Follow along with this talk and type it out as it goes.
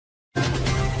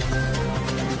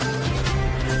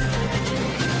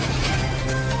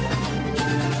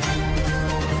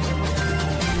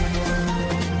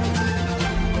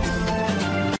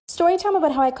Story time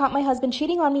about how I caught my husband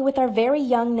cheating on me with our very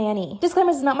young nanny.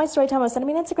 Disclaimer, this is not my story time. I was sending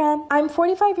me on Instagram. I'm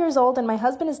 45 years old and my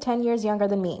husband is 10 years younger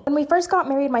than me. When we first got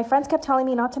married, my friends kept telling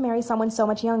me not to marry someone so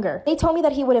much younger. They told me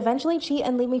that he would eventually cheat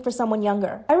and leave me for someone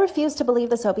younger. I refused to believe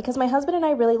this hope because my husband and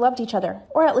I really loved each other.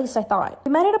 Or at least I thought.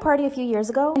 We met at a party a few years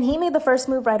ago and he made the first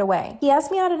move right away. He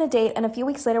asked me out on a date and a few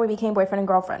weeks later we became boyfriend and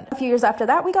girlfriend. A few years after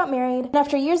that we got married and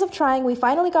after years of trying we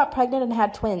finally got pregnant and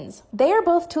had twins. They are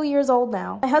both 2 years old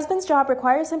now. My husband's job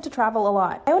requires him to travel a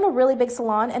lot. I own a really big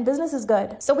salon and business is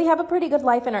good. So we have a pretty good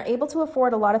life and are able to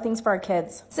afford a lot of things for our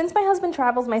kids. Since my husband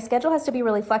travels, my schedule has to be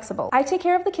really flexible. I take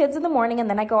care of the kids in the morning and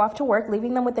then I go off to work,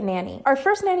 leaving them with the nanny. Our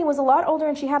first nanny was a lot older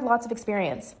and she had lots of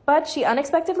experience. But she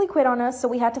unexpectedly quit on us, so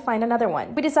we had to find another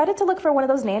one. We decided to look for one of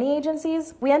those nanny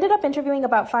agencies. We ended up interviewing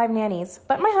about 5 nannies,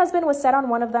 but my husband was set on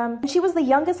one of them and she was the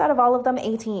youngest out of all of them,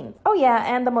 18. Oh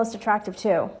yeah, and the most attractive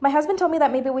too. My husband told me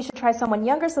that maybe we should try someone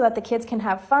younger so that the kids can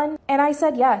have fun, and I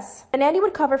said yes. The nanny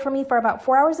would cover for me for about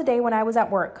 4 hours a day when I was at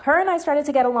work. Her and I started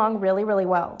to get along really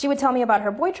well. She would tell me about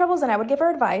her boy troubles and I would give her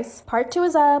advice. Part 2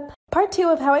 is up. Part 2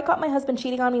 of how I caught my husband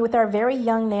cheating on me with our very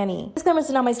young nanny. Disclaimer, this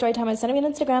is not my story time. I sent me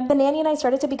on Instagram. The nanny and I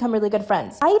started to become really good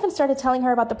friends. I even started telling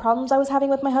her about the problems I was having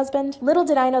with my husband. Little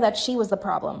did I know that she was the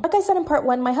problem. Like I said in part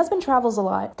 1, my husband travels a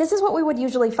lot. This is what we would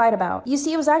usually fight about. You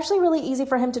see, it was actually really easy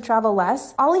for him to travel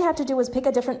less. All he had to do was pick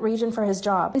a different region for his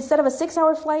job. Instead of a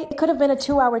 6-hour flight, it could have been a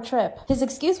 2-hour trip. His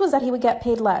excuse was that he would get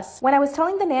paid less. When I was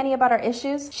telling the nanny about our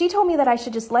issues, she told me that I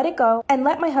should just let it go and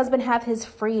let my husband have his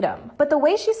freedom. But the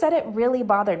way she said it really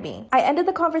bothered me. I ended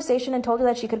the conversation and told her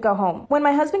that she could go home. When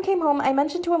my husband came home, I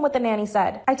mentioned to him what the nanny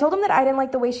said. I told him that I didn't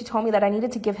like the way she told me that I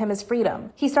needed to give him his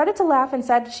freedom. He started to laugh and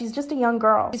said, "She's just a young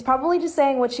girl. She's probably just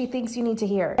saying what she thinks you need to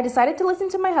hear." I decided to listen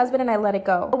to my husband and I let it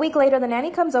go. A week later, the nanny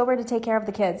comes over to take care of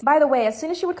the kids. By the way, as soon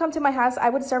as she would come to my house,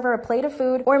 I would serve her a plate of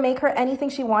food or make her anything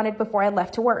she wanted before I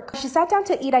left to work. She sat down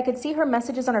to eat. I could see her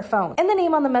messages on her phone, and the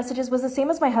name on the messages was the same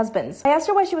as my husband's. I asked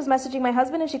her why she was messaging my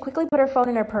husband and she quickly put her phone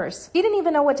in her purse. She didn't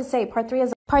even know what to say. Part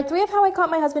 3 of how I caught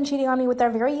my husband cheating on me with our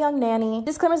very young nanny.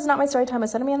 Disclaimer, this is not my story time. I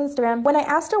sent me on Instagram. When I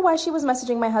asked her why she was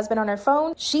messaging my husband on her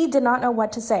phone, she did not know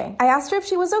what to say. I asked her if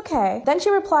she was okay. Then she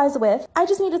replies with, "I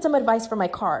just needed some advice for my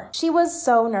car." She was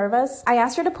so nervous. I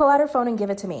asked her to pull out her phone and give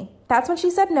it to me. That's when she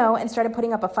said no and started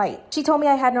putting up a fight. She told me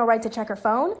I had no right to check her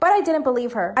phone, but I didn't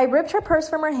believe her. I ripped her purse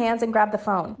from her hands and grabbed the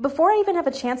phone. Before I even have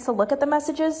a chance to look at the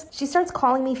messages, she starts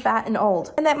calling me fat and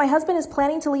old, and that my husband is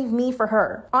planning to leave me for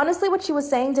her. Honestly, what she was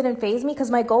saying didn't faze me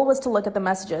because my goal was to look at the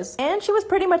messages. And she was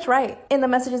pretty much right. In the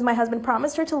messages, my husband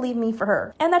promised her to leave me for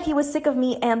her, and that he was sick of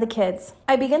me and the kids.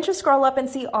 I begin to scroll up and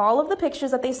see all of the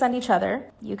pictures that they send each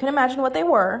other. You can imagine what they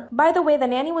were. By the way, the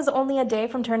nanny was only a day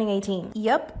from turning 18.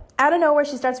 Yep. Out of nowhere,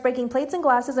 she starts breaking plates and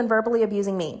glasses and verbally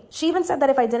abusing me. She even said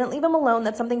that if I didn't leave him alone,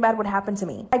 that something bad would happen to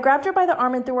me. I grabbed her by the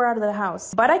arm and threw her out of the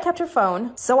house. But I kept her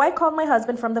phone, so I called my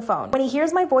husband from the phone. When he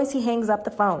hears my voice, he hangs up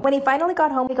the phone. When he finally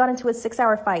got home, we got into a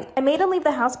 6-hour fight. I made him leave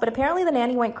the house, but apparently the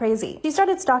nanny went crazy. She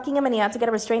started stalking him and he had to get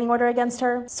a restraining order against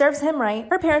her. Serves him right.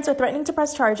 Her parents are threatening to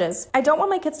press charges. I don't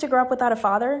want my kids to grow up without a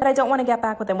father, but I don't want to get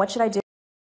back with him. What should I do?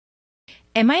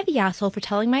 Am I the asshole for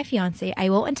telling my fiance I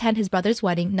won't attend his brother's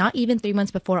wedding not even 3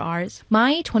 months before ours?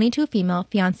 My 22 female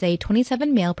fiance,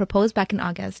 27 male proposed back in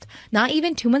August. Not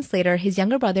even 2 months later, his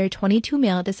younger brother, 22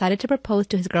 male, decided to propose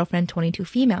to his girlfriend, 22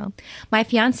 female. My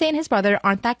fiance and his brother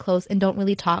aren't that close and don't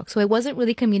really talk, so it wasn't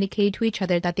really communicated to each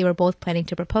other that they were both planning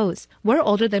to propose. We're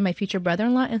older than my future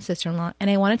brother-in-law and sister-in-law, and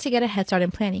I wanted to get a head start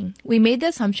in planning. We made the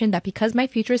assumption that because my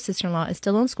future sister-in-law is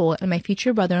still in school and my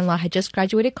future brother-in-law had just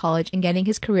graduated college and getting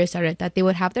his career started, that they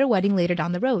would have their wedding later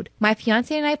down the road. My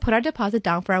fiance and I put our deposit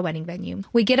down for our wedding venue.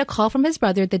 We get a call from his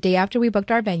brother the day after we booked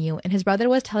our venue, and his brother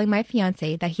was telling my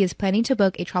fiance that he is planning to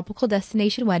book a tropical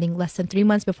destination wedding less than 3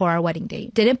 months before our wedding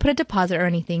date. Didn't put a deposit or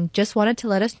anything, just wanted to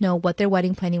let us know what their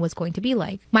wedding planning was going to be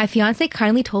like. My fiance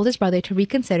kindly told his brother to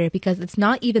reconsider because it's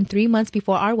not even 3 months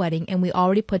before our wedding and we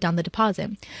already put down the deposit.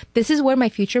 This is where my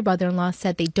future brother-in-law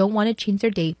said they don't want to change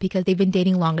their date because they've been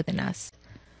dating longer than us.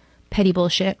 Petty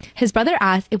bullshit. His brother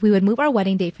asked if we would move our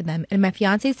wedding date for them, and my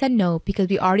fiance said no because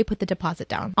we already put the deposit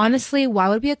down. Honestly, why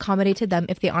would we accommodate to them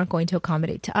if they aren't going to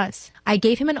accommodate to us? I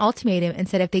gave him an ultimatum and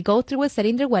said if they go through with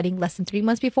setting their wedding less than 3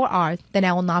 months before ours, then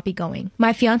I will not be going.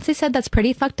 My fiance said that's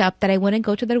pretty fucked up that I wouldn't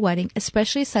go to their wedding,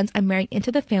 especially since I'm married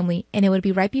into the family and it would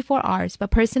be right before ours,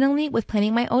 but personally, with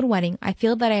planning my own wedding, I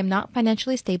feel that I am not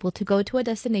financially stable to go to a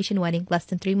destination wedding less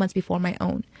than 3 months before my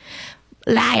own.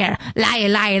 Liar, liar,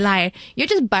 liar, liar. You're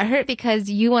just butthurt because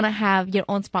you want to have your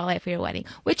own spotlight for your wedding,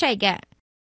 which I get.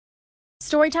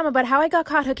 Story time about how I got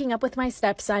caught hooking up with my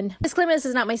stepson. Disclaimer, this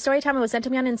is not my story time. It was sent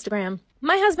to me on Instagram.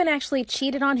 My husband actually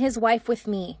cheated on his wife with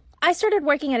me. I started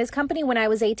working at his company when I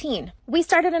was 18. We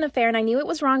started an affair and I knew it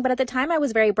was wrong, but at the time I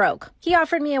was very broke. He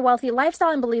offered me a wealthy lifestyle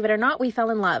and believe it or not, we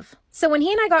fell in love. So when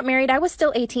he and I got married, I was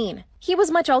still 18. He was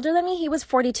much older than me, he was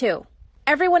 42.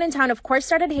 Everyone in town of course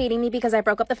started hating me because I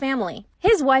broke up the family.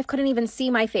 His wife couldn't even see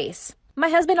my face. My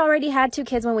husband already had 2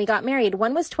 kids when we got married.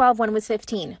 One was 12, one was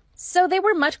 15. So they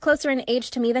were much closer in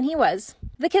age to me than he was.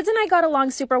 The kids and I got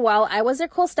along super well. I was their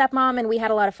cool stepmom and we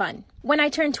had a lot of fun. When I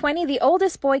turned 20, the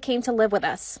oldest boy came to live with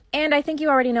us. And I think you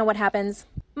already know what happens.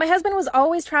 My husband was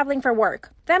always traveling for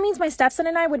work. That means my stepson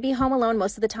and I would be home alone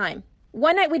most of the time.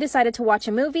 One night we decided to watch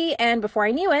a movie and before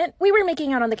I knew it, we were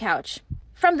making out on the couch.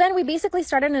 From then, we basically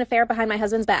started an affair behind my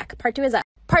husband's back. Part 2 is up.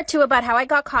 Part 2 about how I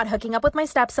got caught hooking up with my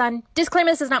stepson.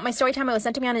 Disclaimer, this is not my story time, it was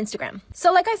sent to me on Instagram.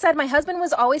 So like I said, my husband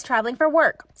was always traveling for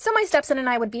work. So my stepson and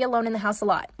I would be alone in the house a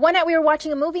lot. One night we were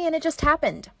watching a movie and it just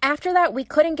happened. After that, we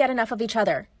couldn't get enough of each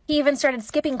other. He even started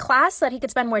skipping class so that he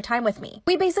could spend more time with me.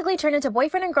 We basically turned into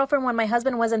boyfriend and girlfriend when my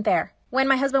husband wasn't there. When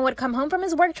my husband would come home from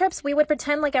his work trips, we would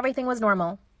pretend like everything was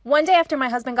normal. One day after my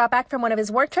husband got back from one of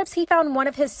his work trips, he found one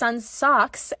of his son's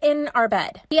socks in our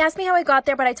bed. He asked me how it got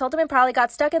there, but I told him it probably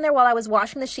got stuck in there while I was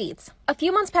washing the sheets. A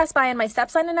few months passed by and my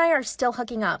stepson and I are still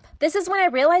hooking up. This is when I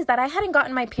realized that I hadn't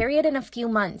gotten my period in a few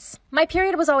months. My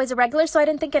period was always irregular, so I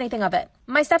didn't think anything of it.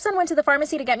 My stepson went to the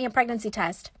pharmacy to get me a pregnancy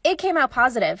test. It came out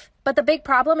positive. But the big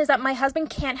problem is that my husband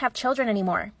can't have children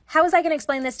anymore. How was I going to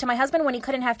explain this to my husband when he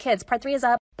couldn't have kids? Part 3 is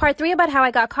up. Part 3 about how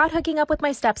I got caught hooking up with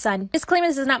my stepson. Disclaimer,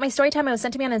 this is not my story time, it was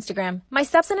sent to me on Instagram. My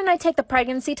stepson and I take the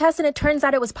pregnancy test and it turns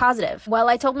out it was positive. Well,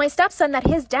 I told my stepson that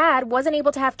his dad wasn't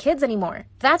able to have kids anymore.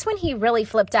 That's when he really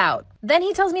flipped out. Then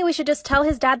he tells me we should just tell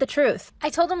his dad the truth.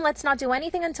 I told him let's not do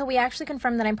anything until we actually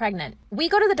confirm that I'm pregnant. We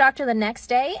go to the doctor the next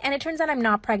day and it turns out I'm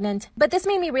not pregnant. But this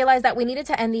made me realize that we needed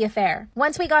to end the affair.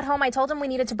 Once we got home, I told him we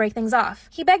needed to break things off.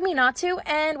 He begged me not to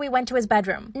and we went to his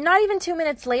bedroom. Not even 2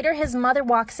 minutes later, his mother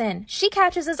walks in. She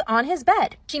catches us on his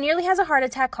bed. She nearly has a heart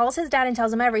attack, calls his dad and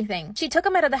tells him everything. She took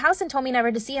him out of the house and told me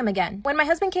never to see him again. When my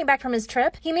husband came back from his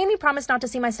trip, he made me promise not to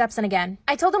see my stepson again.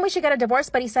 I told him we should get a divorce,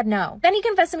 but he said no. Then he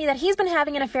confessed to me that he's been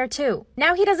having an affair too.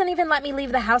 Now he doesn't even let me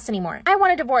leave the house anymore. I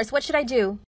want a divorce. What should I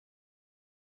do?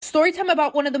 Storytime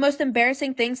about one of the most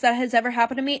embarrassing things that has ever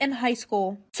happened to me in high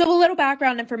school. So a little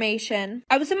background information.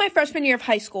 I was in my freshman year of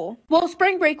high school. Well,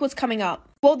 spring break was coming up.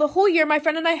 Well, the whole year, my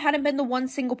friend and I hadn't been to one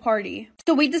single party.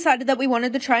 So we decided that we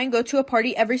wanted to try and go to a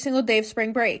party every single day of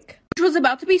spring break, which was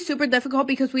about to be super difficult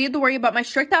because we had to worry about my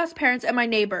strict-ass parents and my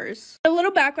neighbors. A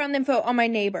little background info on my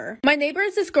neighbor. My neighbor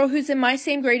is this girl who's in my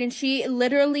same grade and she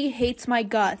literally hates my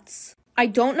guts. I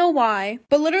don't know why,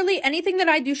 but literally anything that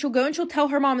I do, she'll go and she'll tell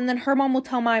her mom and then her mom will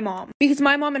tell my mom because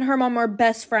my mom and her mom are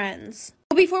best friends.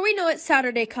 But before we know it,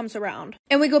 Saturday comes around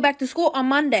and we go back to school on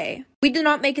Monday. We did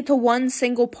not make it to one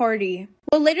single party.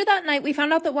 Well, later that night, we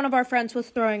found out that one of our friends was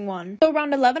throwing one. So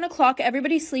around 11 o'clock,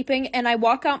 everybody's sleeping and I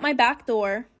walk out my back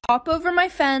door, hop over my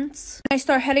fence, and I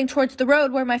start heading towards the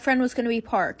road where my friend was going to be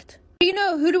parked. You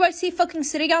know, who do I see fucking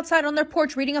sitting outside on their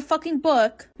porch reading a fucking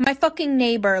book? My fucking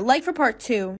neighbor. Life for part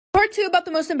 2. Part 2 about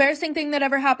the most embarrassing thing that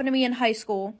ever happened to me in high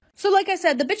school. So like I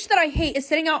said, the bitch that I hate is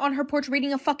sitting out on her porch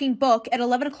reading a fucking book at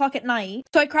 11 o'clock at night.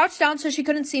 So I crouched down so she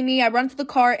couldn't see me. I run to the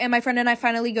car and my friend and I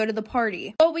finally go to the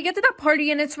party. Well, we get to that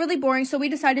party and it's really boring, so we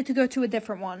decided to go to a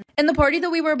different one. And the party that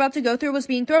we were about to go through was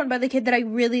being thrown by the kid that I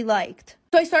really liked.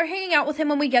 So I start hanging out with him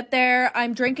when we get there.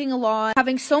 I'm drinking a lot,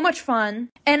 having so much fun,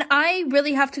 and I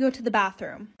really have to go to the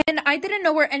bathroom. And I didn't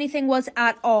know where anything was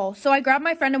at all, so I grabbed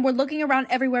my friend and we're looking around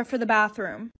everywhere for the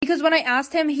bathroom. Because when I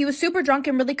asked him, he was super drunk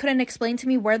and really couldn't explain to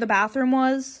me where the bathroom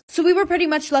was. So we were pretty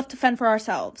much left to fend for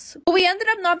ourselves. But we ended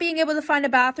up not being able to find a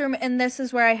bathroom, and this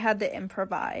is where I had to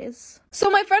improvise. So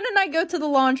my friend and I go to the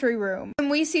laundry room, and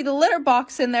we see the litter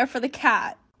box in there for the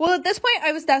cat. Well, at this point,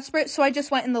 I was desperate, so I just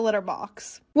went in the litter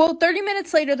box. Well, 30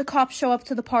 minutes later, the cops show up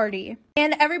to the party.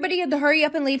 And everybody had to hurry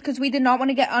up and leave because we did not want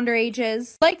to get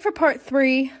underages. Like for part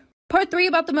 3. Part 3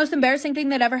 about the most embarrassing thing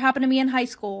that ever happened to me in high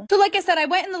school. So like I said, I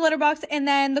went in the litter box and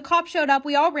then the cops showed up.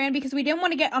 We all ran because we didn't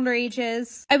want to get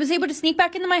underages. I was able to sneak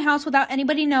back into my house without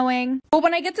anybody knowing. But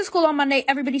when I get to school on Monday,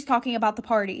 everybody's talking about the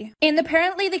party. And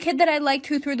apparently the kid that I liked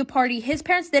who threw the party, his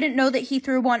parents didn't know that he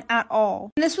threw one at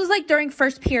all. And this was like during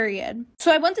first period.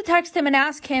 So I went to text him and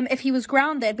ask him if he was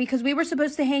grounded because we were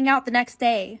supposed to hang out the next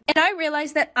day. And I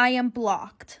realized that I am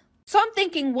blocked. So I'm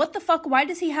thinking, what the fuck? Why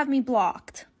does he have me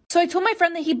blocked? So I told my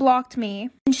friend that he blocked me,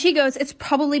 and she goes, it's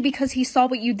probably because he saw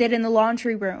what you did in the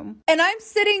laundry room. And I'm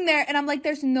sitting there, and I'm like,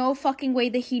 there's no fucking way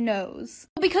that he knows.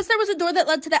 Because there was a door that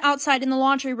led to the outside in the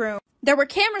laundry room. There were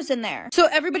cameras in there. So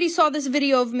everybody saw this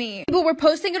video of me. People were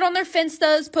posting it on their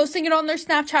Finstas, posting it on their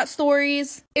Snapchat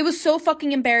stories. It was so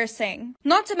fucking embarrassing.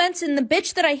 Not to mention the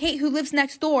bitch that I hate who lives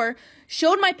next door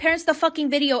showed my parents the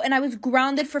fucking video and I was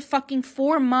grounded for fucking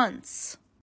 4 months.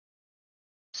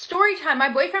 Story time.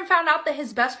 My boyfriend found out that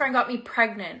his best friend got me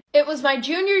pregnant. It was my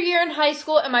junior year in high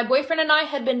school and my boyfriend and I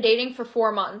had been dating for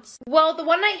 4 months. Well, the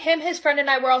one night him, his friend, and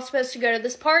I were all supposed to go to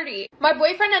this party. My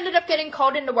boyfriend ended up getting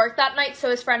called into work that night, so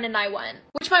his friend and I went.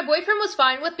 Which my boyfriend was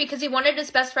fine with because he wanted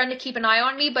his best friend to keep an eye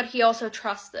on me, but he also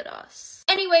trusted us.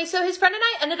 Anyway, so his friend and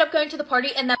I ended up going to the party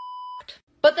and then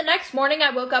but the next morning I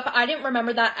woke up, I didn't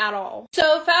remember that at all.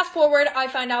 So fast forward, I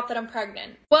find out that I'm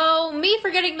pregnant. Well, me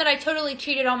forgetting that I totally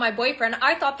cheated on my boyfriend,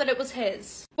 I thought that it was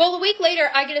his. Well, a week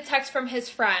later, I get a text from his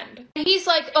friend. And he's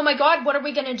like, oh my god, what are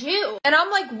we gonna do? And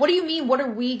I'm like, what do you mean, what are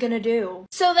we gonna do?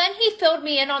 So then he filled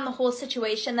me in on the whole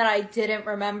situation that I didn't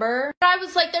remember. But I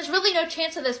was like, there's really no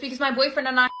chance of this because my boyfriend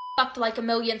and I fucked like a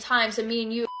million times and me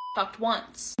and you fucked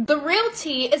once. The real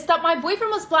tea is that my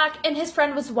boyfriend was black and his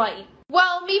friend was white.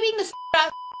 Well, me being the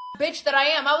ass bitch that I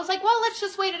am, I was like, well, let's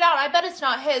just wait it out. I bet it's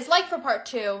not his, like for part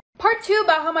 2. Part 2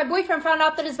 about how my boyfriend found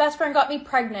out that his best friend got me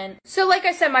pregnant. So like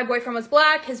I said, my boyfriend was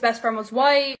black, his best friend was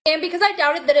white, and because I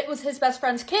doubted that it was his best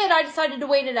friend's kid, I decided to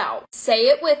wait it out. Say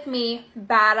it with me,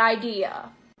 bad idea.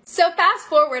 So fast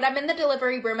forward, I'm in the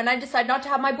delivery room and I decide not to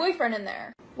have my boyfriend in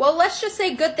there. Well, let's just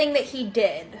say good thing that he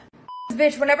did.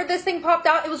 Bitch, whenever this thing popped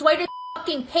out, it was white as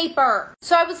fucking paper.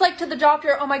 So I was like to the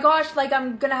doctor, oh my gosh, like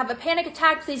I'm gonna have a panic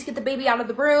attack. Please get the baby out of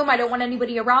the room. I don't want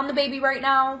anybody around the baby right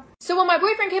now. So when my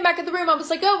boyfriend came back in the room, I was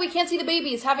like, oh, we can't see the baby.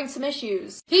 He's having some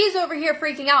issues. He's over here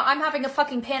freaking out. I'm having a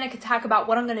fucking panic attack about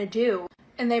what I'm gonna do.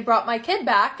 And they brought my kid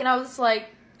back and I was like,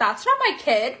 that's not my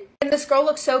kid. And this girl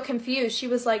looked so confused. She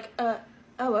was like, oh,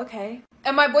 okay.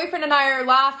 And my boyfriend and I are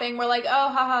laughing. We're like, oh,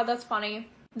 haha, that's funny.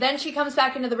 Then she comes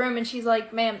back into the room and she's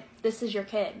like, ma'am, this is your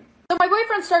kid. So my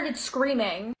boyfriend started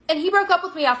screaming, and he broke up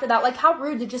with me after that. Like, how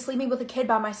rude to just leave me with a kid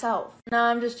by myself. No,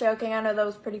 I'm just joking. I know that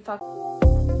was pretty fucking...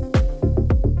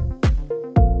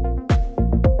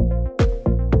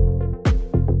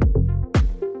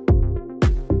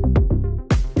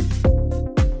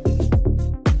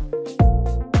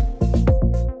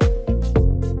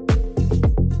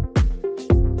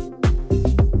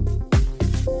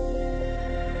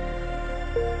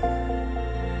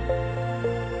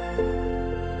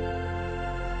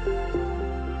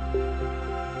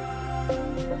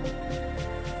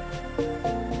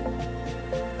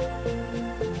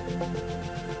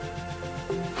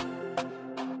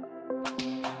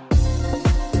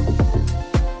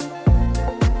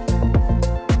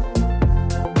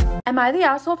 Am I the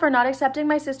asshole for not accepting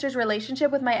my sister's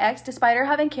relationship with my ex despite her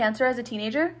having cancer as a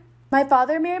teenager? My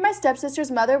father married my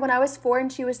stepsister's mother when I was 4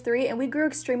 and she was 3, and we grew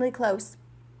extremely close.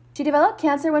 She developed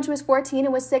cancer when she was 14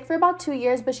 and was sick for about 2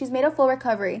 years, but she's made a full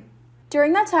recovery.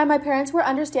 During that time, my parents were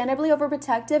understandably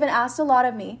overprotective and asked a lot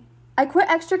of me. I quit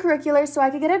extracurriculars so I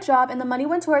could get a job, and the money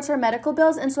went towards her medical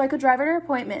bills and so I could drive her to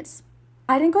appointments.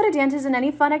 I didn't go to dances and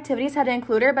any fun activities had to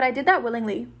include her, but I did that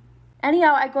willingly.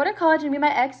 Anyhow, I go to college and meet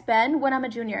my ex, Ben, when I'm a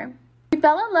junior. We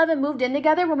fell in love and moved in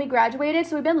together when we graduated,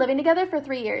 so we've been living together for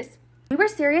 3 years. We were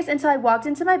serious until I walked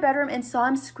into my bedroom and saw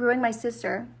him screwing my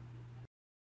sister.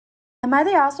 Am I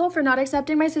the asshole for not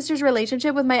accepting my sister's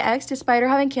relationship with my ex despite her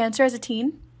having cancer as a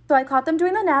teen? So I caught them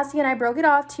doing the nasty and I broke it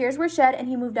off, tears were shed, and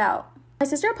he moved out. My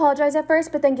sister apologized at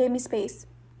first, but then gave me space.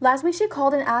 Last week she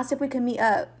called and asked if we could meet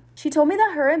up. She told me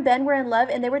that her and Ben were in love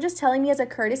and they were just telling me as a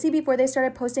courtesy before they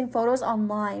started posting photos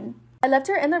online. I left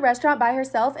her in the restaurant by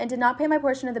herself and did not pay my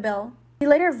portion of the bill. She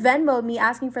later Venmo'd me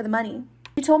asking for the money.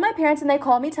 She told my parents and they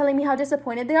called me telling me how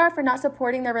disappointed they are for not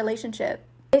supporting their relationship.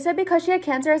 They said because she had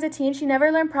cancer as a teen, she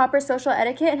never learned proper social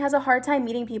etiquette and has a hard time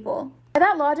meeting people. By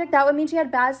that logic, that would mean she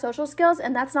had bad social skills,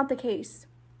 and that's not the case.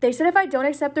 They said if I don't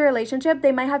accept the relationship,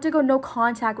 they might have to go no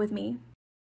contact with me.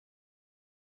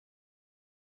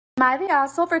 Am I the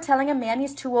asshole for telling a man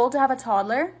he's too old to have a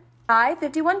toddler? I,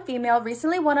 51 female,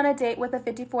 recently went on a date with a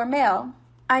 54 male.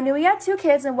 I knew he had 2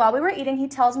 kids, and while we were eating, he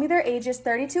tells me their ages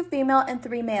 32 female and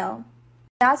 3 male.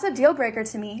 That's a deal breaker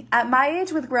to me. At my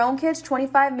age, with grown kids,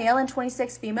 25 male and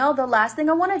 26 female, the last thing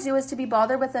I want to do is to be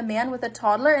bothered with a man with a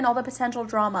toddler and all the potential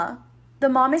drama. The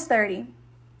mom is 30.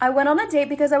 I went on the date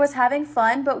because I was having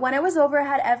fun, but when it was over, I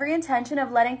had every intention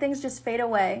of letting things just fade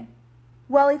away.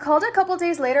 Well, he called a couple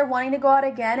days later wanting to go out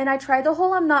again, and I tried the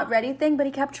whole I'm not ready thing, but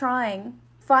he kept trying.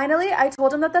 Finally, I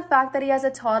told him that the fact that he has a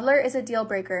toddler is a deal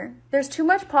breaker. There's too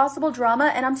much possible drama,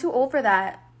 and I'm too old for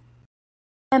that.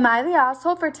 Am I the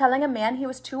asshole for telling a man he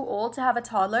was too old to have a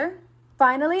toddler?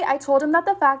 Finally, I told him that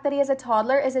the fact that he has a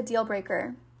toddler is a deal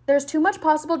breaker. There's too much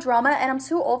possible drama, and I'm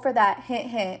too old for that, hint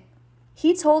hint.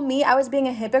 He told me I was being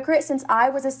a hypocrite since I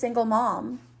was a single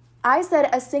mom. I said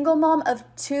a single mom of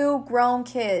 2 grown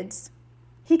kids.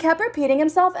 He kept repeating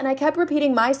himself and I kept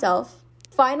repeating myself.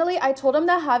 Finally, I told him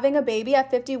that having a baby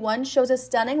at 51 shows a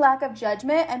stunning lack of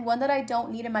judgment and one that I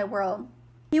don't need in my world.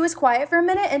 He was quiet for a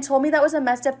minute and told me that was a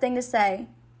messed up thing to say.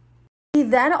 He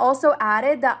then also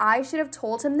added that I should have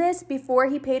told him this before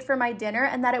he paid for my dinner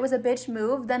and that it was a bitch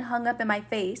move, then hung up in my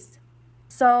face.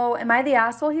 So, am I the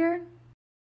asshole here?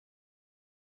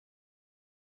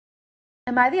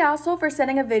 Am I the asshole for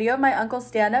sending a video of my uncle's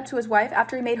stand-up to his wife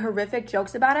after he made horrific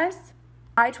jokes about us?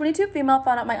 I, 22 female,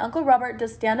 found out my Uncle Robert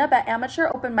does stand-up at amateur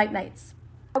open mic nights.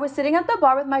 I was sitting at the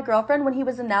bar with my girlfriend when he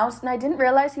was announced and I didn't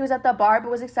realize he was at the bar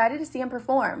but was excited to see him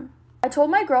perform. I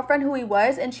told my girlfriend who he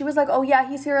was and she was like, oh yeah,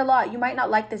 he's here a lot, you might not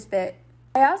like this bit.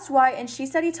 I asked why and she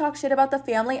said he talks shit about the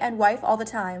family and wife all the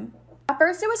time. At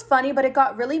first it was funny but it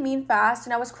got really mean fast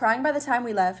and I was crying by the time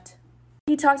we left.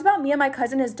 He talked about me and my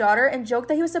cousin, his daughter, and joked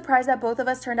that he was surprised that both of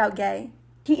us turned out gay.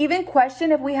 He even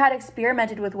questioned if we had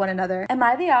experimented with one another. Am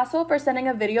I the asshole for sending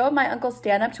a video of my uncle's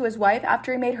stand-up to his wife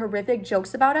after he made horrific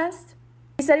jokes about us?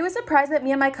 He said he was surprised that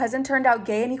me and my cousin turned out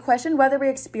gay and he questioned whether we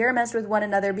experimented with one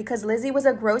another because Lizzie was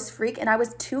a gross freak and I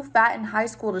was too fat in high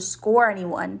school to score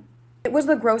anyone. It was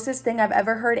the grossest thing I've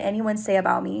ever heard anyone say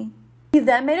about me. He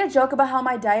then made a joke about how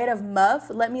my diet of muff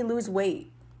let me lose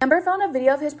weight. Amber found a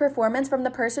video of his performance from the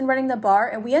person running the bar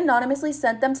and we anonymously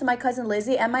sent them to my cousin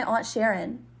Lizzie and my aunt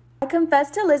Sharon. I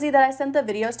confessed to Lizzie that I sent the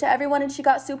videos to everyone and she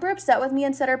got super upset with me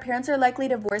and said her parents are likely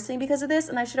divorcing because of this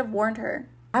and I should have warned her.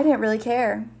 I didn't really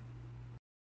care.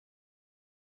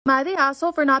 Am I the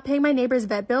asshole for not paying my neighbor's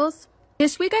vet bills?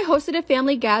 This week I hosted a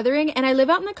family gathering and I live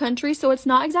out in the country so it's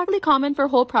not exactly common for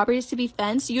whole properties to be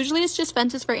fenced. Usually it's just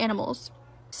fences for animals.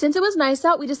 Since it was nice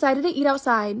out, we decided to eat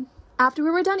outside. After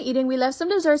we were done eating, we left some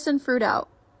desserts and fruit out.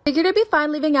 Figured it'd be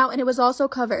fine leaving out and it was also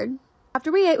covered.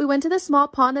 After we ate, we went to the small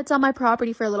pond that's on my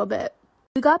property for a little bit.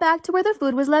 We got back to where the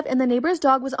food was left and the neighbor's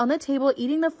dog was on the table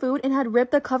eating the food and had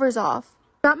ripped the covers off.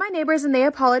 Got my neighbors and they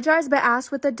apologized but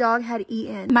asked what the dog had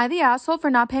eaten. Am I the asshole for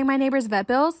not paying my neighbor's vet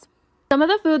bills? Some of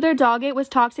the food their dog ate was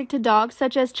toxic to dogs,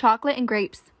 such as chocolate and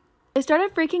grapes. They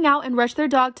started freaking out and rushed their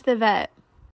dog to the vet.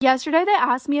 Yesterday they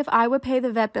asked me if I would pay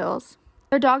the vet bills.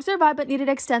 Their dog survived but needed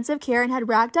extensive care and had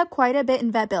racked up quite a bit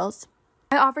in vet bills.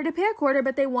 I offered to pay a quarter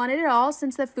but they wanted it all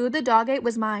since the food the dog ate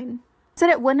was mine. I said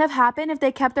it wouldn't have happened if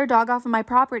they kept their dog off of my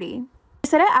property. They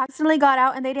said it accidentally got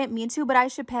out and they didn't mean to but I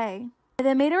should pay. I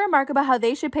then made a remark about how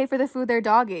they should pay for the food their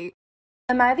dog ate.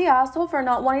 Am I the asshole for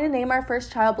not wanting to name our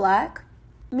first child Black?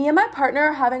 Me and my partner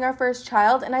are having our first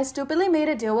child and I stupidly made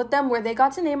a deal with them where they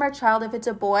got to name our child if it's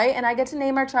a boy and I get to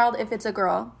name our child if it's a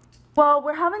girl. Well,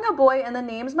 we're having a boy and the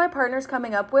names my partner's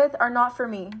coming up with are not for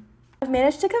me. I've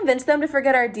managed to convince them to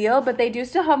forget our deal, but they do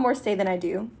still have more say than I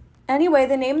do. Anyway,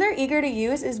 the name they're eager to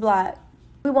use is Black.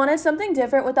 We wanted something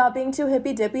different without being too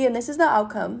hippy-dippy and this is the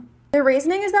outcome. Their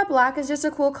reasoning is that black is just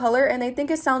a cool color and they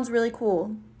think it sounds really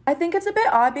cool. I think it's a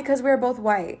bit odd because we're both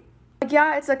white. Like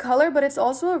yeah, it's a color but it's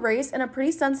also a race and a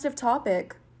pretty sensitive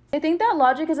topic. They think that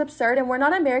logic is absurd and we're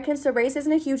not Americans so race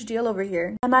isn't a huge deal over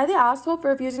here. Am I the asshole for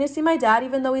refusing to see my dad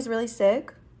even though he's really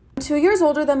sick? I'm 2 years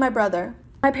older than my brother.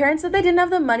 My parents said they didn't have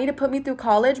the money to put me through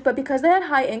college but because they had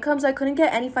high incomes I couldn't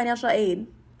get any financial aid.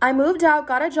 I moved out,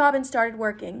 got a job and started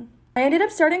working. I ended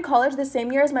up starting college the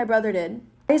same year as my brother did.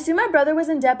 I assumed my brother was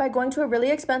in debt by going to a really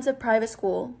expensive private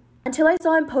school, until I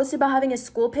saw him post about having his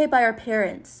school paid by our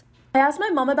parents. I asked my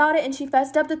mom about it and she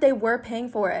fessed up that they were paying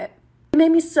for it. It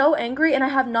made me so angry and I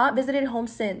have not visited home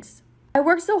since. I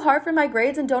worked so hard for my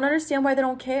grades and don't understand why they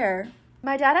don't care.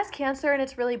 My dad has cancer and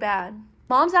it's really bad.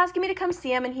 Mom's asking me to come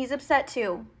see him and he's upset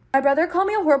too. My brother called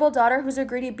me a horrible daughter who's a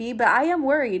greedy bee, but I am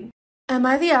worried. Am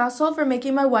I the asshole for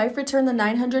making my wife return the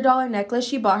 $900 necklace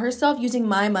she bought herself using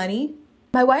my money?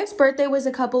 My wife's birthday was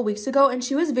a couple weeks ago and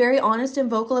she was very honest and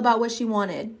vocal about what she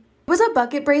wanted. It was a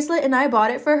bucket bracelet and I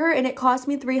bought it for her and it cost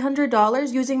me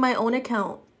 $300 using my own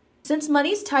account. Since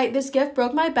money's tight, this gift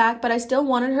broke my back, but I still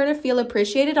wanted her to feel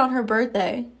appreciated on her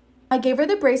birthday. I gave her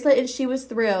the bracelet and she was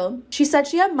thrilled. She said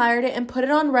she admired it and put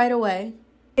it on right away.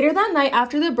 Later that night,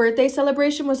 after the birthday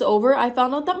celebration was over, I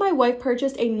found out that my wife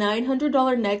purchased a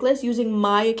 $900 necklace using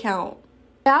my account.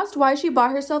 I asked why she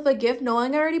bought herself a gift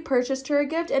knowing I already purchased her a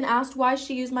gift and asked why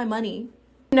she used my money.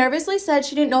 She nervously said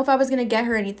she didn't know if I was going to get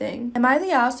her anything. Am I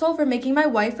the asshole for making my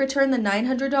wife return the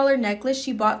 $900 necklace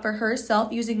she bought for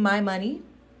herself using my money?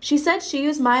 She said she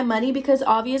used my money because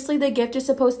obviously the gift is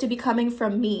supposed to be coming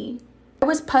from me. I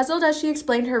was puzzled as she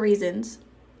explained her reasons.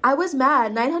 I was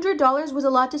mad. $900 was a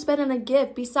lot to spend on a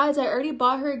gift. Besides, I already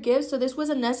bought her a gift, so this was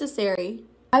unnecessary.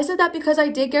 I said that because I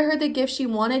did get her the gift she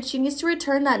wanted, she needs to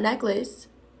return that necklace.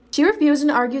 She refused and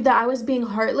argued that I was being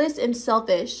heartless and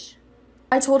selfish.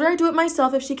 I told her I'd do it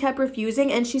myself if she kept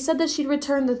refusing, and she said that she'd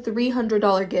return the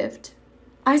 $300 gift.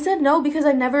 I said no because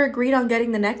I never agreed on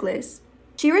getting the necklace.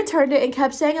 She returned it and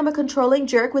kept saying I'm a controlling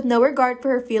jerk with no regard for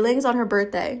her feelings on her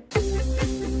birthday.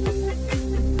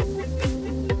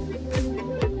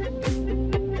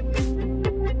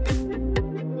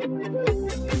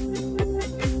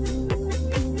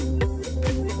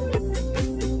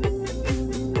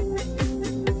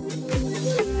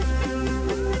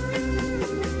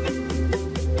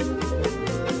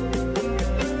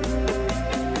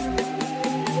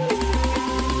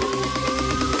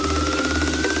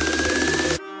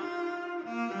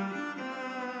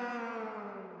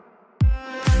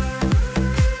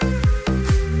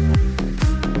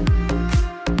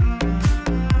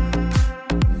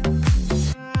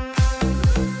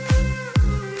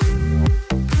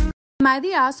 Am I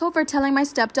the asshole for telling my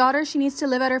stepdaughter she needs to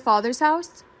live at her father's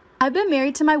house? I've been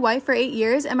married to my wife for 8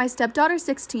 years and my stepdaughter's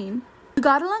 16. We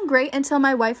got along great until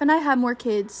my wife and I had more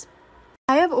kids.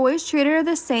 I have always treated her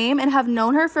the same and have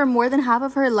known her for more than half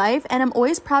of her life, and I'm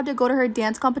always proud to go to her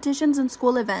dance competitions and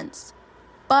school events.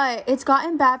 But it's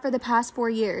gotten bad for the past 4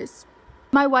 years.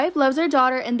 My wife loves her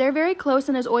daughter and they're very close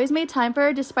and has always made time for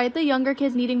her despite the younger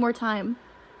kids needing more time.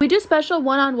 We do special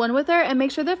one-on-one with her and make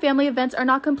sure the family events are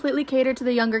not completely catered to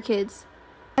the younger kids.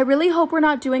 I really hope we're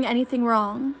not doing anything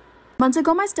wrong. Months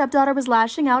ago, my stepdaughter was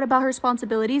lashing out about her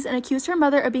responsibilities and accused her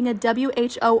mother of being a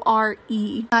WHORE.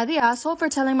 Am I the asshole for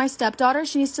telling my stepdaughter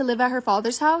she needs to live at her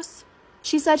father's house?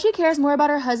 She said she cares more about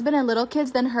her husband and little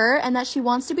kids than her and that she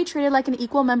wants to be treated like an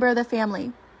equal member of the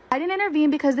family. I didn't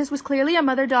intervene because this was clearly a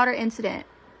mother-daughter incident.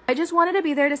 I just wanted to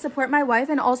be there to support my wife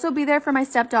and also be there for my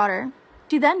stepdaughter.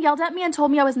 She then yelled at me and told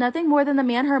me I was nothing more than the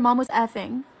man her mom was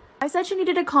effing. I said she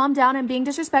needed to calm down and being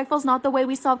disrespectful is not the way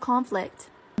we solve conflict.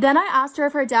 Then I asked her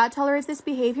if her dad tolerates this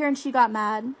behavior and she got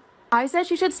mad. I said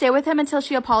she should stay with him until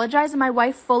she apologized and my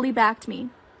wife fully backed me.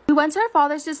 We went to her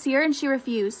father's to see her and she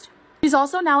refused. She's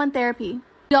also now in therapy.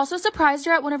 We also surprised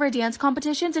her at one of her dance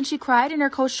competitions and she cried and her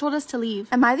coach told us to leave.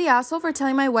 Am I the asshole for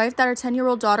telling my wife that her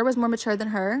 10-year-old daughter was more mature than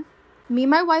her? Me,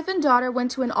 my wife, and daughter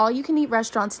went to an all-you-can-eat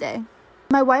restaurant today.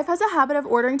 My wife has a habit of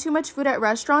ordering too much food at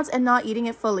restaurants and not eating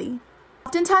it fully.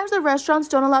 Oftentimes the restaurants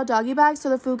don't allow doggy bags so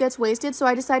the food gets wasted, so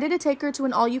I decided to take her to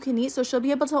an all-you-can-eat so she'll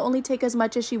be able to only take as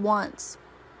much as she wants.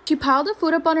 She piled the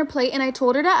food up on her plate and I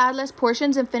told her to add less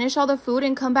portions and finish all the food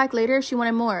and come back later if she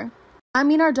wanted more. I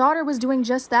mean, our daughter was doing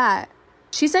just that.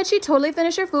 She said she totally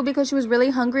finished her food because she was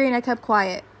really hungry and I kept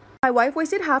quiet. My wife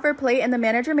wasted half her plate and the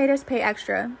manager made us pay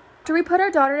extra. After we put our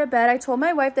daughter to bed, I told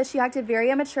my wife that she acted very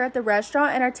immature at the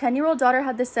restaurant and our 10-year-old daughter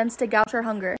had the sense to gouge her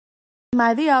hunger. Am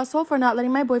I the asshole for not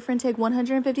letting my boyfriend take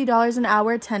 $150 an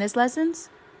hour tennis lessons?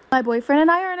 My boyfriend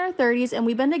and I are in our 30s and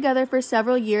we've been together for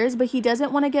several years, but he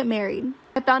doesn't want to get married.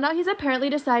 I found out he's apparently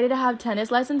decided to have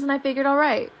tennis lessons and I figured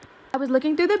alright. I was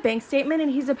looking through the bank statement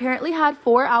and he's apparently had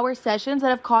 4-hour sessions that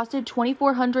have costed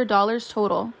 $2,400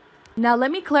 total. Now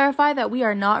let me clarify that we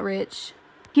are not rich.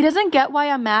 He doesn't get why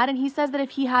I'm mad and he says that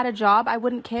if he had a job, I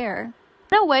wouldn't care.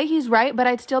 In a way, he's right, but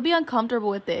I'd still be uncomfortable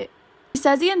with it. He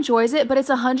says he enjoys it, but it's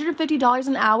 $150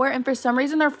 an hour and for some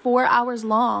reason they're 4 hours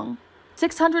long.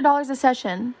 $600 a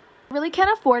session. I really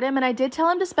can't afford him and I did tell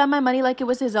him to spend my money like it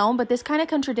was his own, but this kind of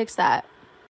contradicts that.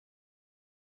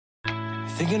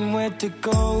 Thinking where to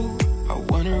go, I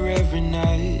wonder every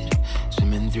night.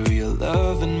 Swimming through your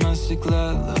love and my sick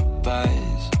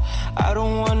lullabies. I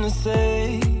don't wanna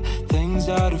say things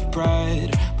out of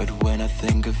pride, but when I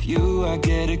think of you, I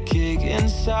get a kick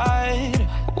inside.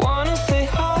 Wanna say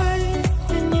hi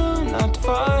when you're not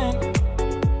fine.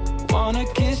 Wanna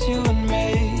kiss you and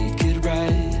make it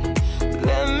right.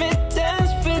 Let me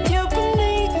dance with you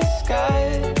beneath the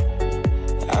sky.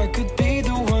 I could be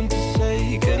the one to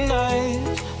say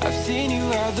goodnight. I've seen you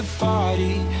at the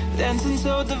party, dancing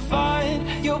so divine.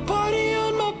 Your body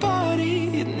on my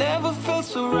body, it never felt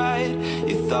so right.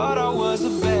 You thought I was a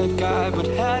bad guy, but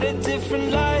had a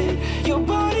different light. Your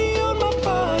body on my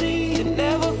body, it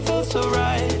never felt so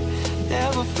right.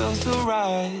 Never felt so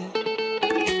right.